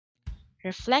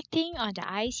reflecting on the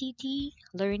ICT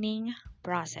learning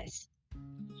process.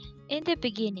 In the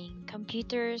beginning,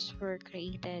 computers were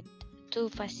created to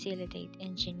facilitate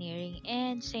engineering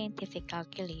and scientific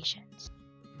calculations.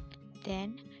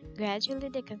 Then, gradually,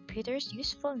 the computer's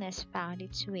usefulness found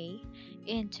its way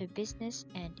into business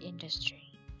and industry.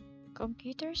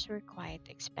 Computers were quite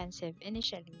expensive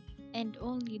initially, and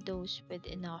only those with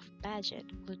enough budget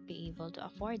would be able to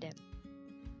afford them.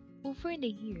 Over the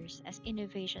years, as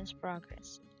innovations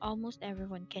progress, almost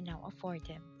everyone can now afford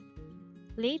them.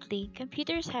 Lately,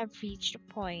 computers have reached a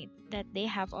point that they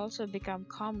have also become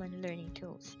common learning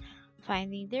tools,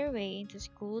 finding their way into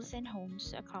schools and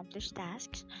homes to accomplish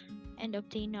tasks and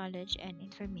obtain knowledge and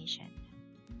information.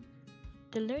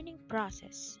 The learning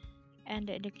process and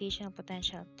the educational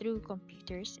potential through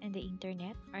computers and the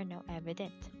internet are now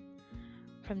evident.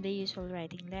 From the usual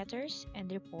writing letters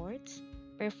and reports,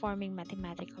 performing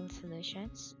mathematical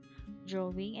solutions,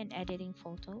 drawing and editing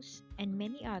photos, and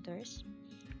many others,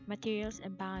 materials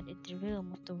abound in the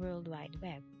realm of the World Wide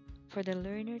Web for the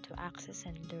learner to access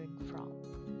and learn from.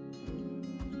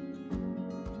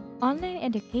 Online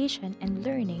education and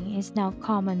learning is now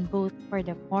common both for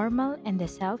the formal and the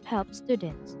self help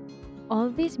students. All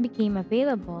this became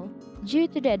available due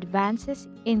to the advances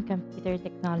in computer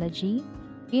technology,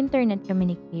 internet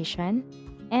communication,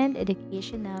 and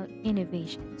educational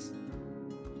innovations.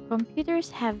 Computers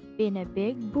have been a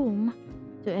big boom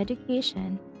to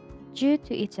education due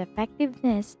to its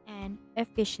effectiveness and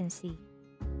efficiency.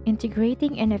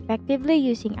 Integrating and effectively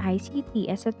using ICT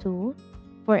as a tool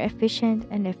for efficient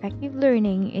and effective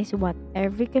learning is what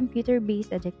every computer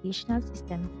based educational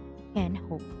system can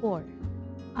hope for.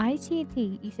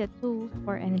 ICT is a tool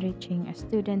for enriching a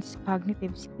student's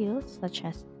cognitive skills such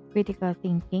as critical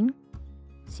thinking,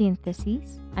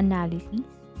 synthesis, analysis,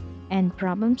 and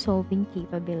problem solving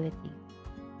capability.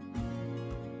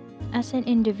 As an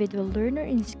individual learner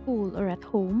in school or at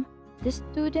home, the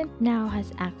student now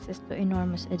has access to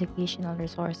enormous educational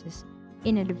resources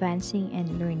in advancing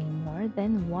and learning more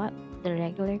than what the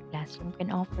regular classroom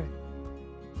can offer.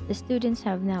 The students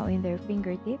have now in their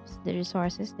fingertips the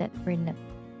resources that were not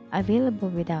available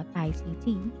without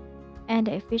ICT, and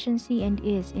the efficiency and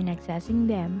ease in accessing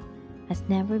them has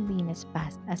never been as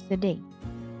fast as today.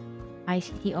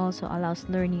 ICT also allows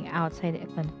learning outside the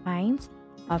confines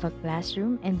of a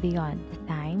classroom and beyond the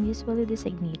time usually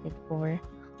designated for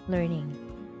learning.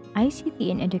 ICT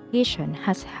in education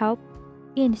has helped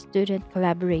in student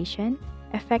collaboration.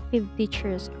 Effective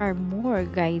teachers are more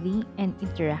guiding and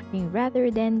interacting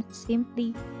rather than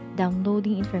simply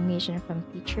downloading information from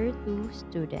teacher to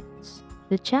students.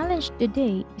 The challenge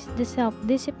today is the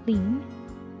self-discipline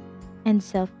and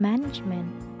self-management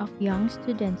of young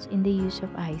students in the use of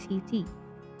ICT.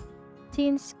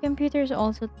 Since computers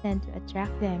also tend to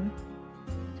attract them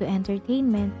to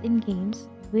entertainment and games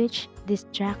which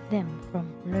distract them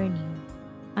from learning.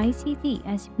 ICT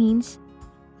as means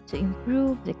to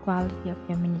improve the quality of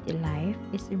community life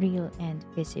is real and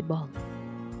visible.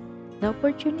 The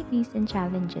opportunities and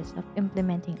challenges of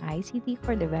implementing ICT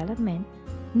for development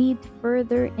need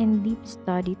further and deep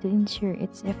study to ensure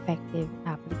its effective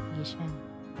application.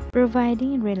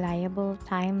 Providing reliable,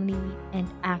 timely, and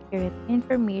accurate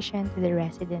information to the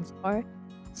residents or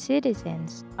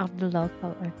citizens of the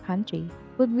local or country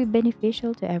would be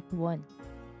beneficial to everyone.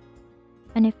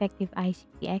 An effective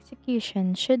ICT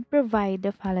execution should provide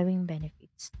the following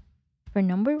benefits. For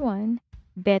number one,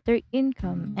 better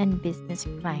income and business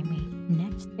climate.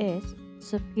 Next is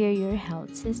superior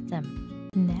health system.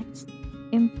 Next,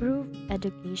 improved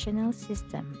educational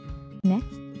system.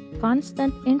 Next,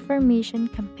 constant information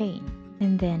campaign.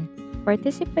 And then,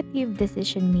 participative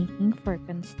decision making for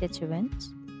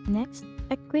constituents. Next,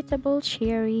 equitable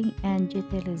sharing and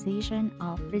utilization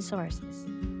of resources.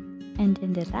 And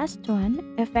in the last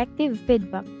one, effective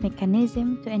feedback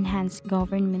mechanism to enhance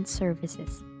government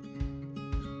services.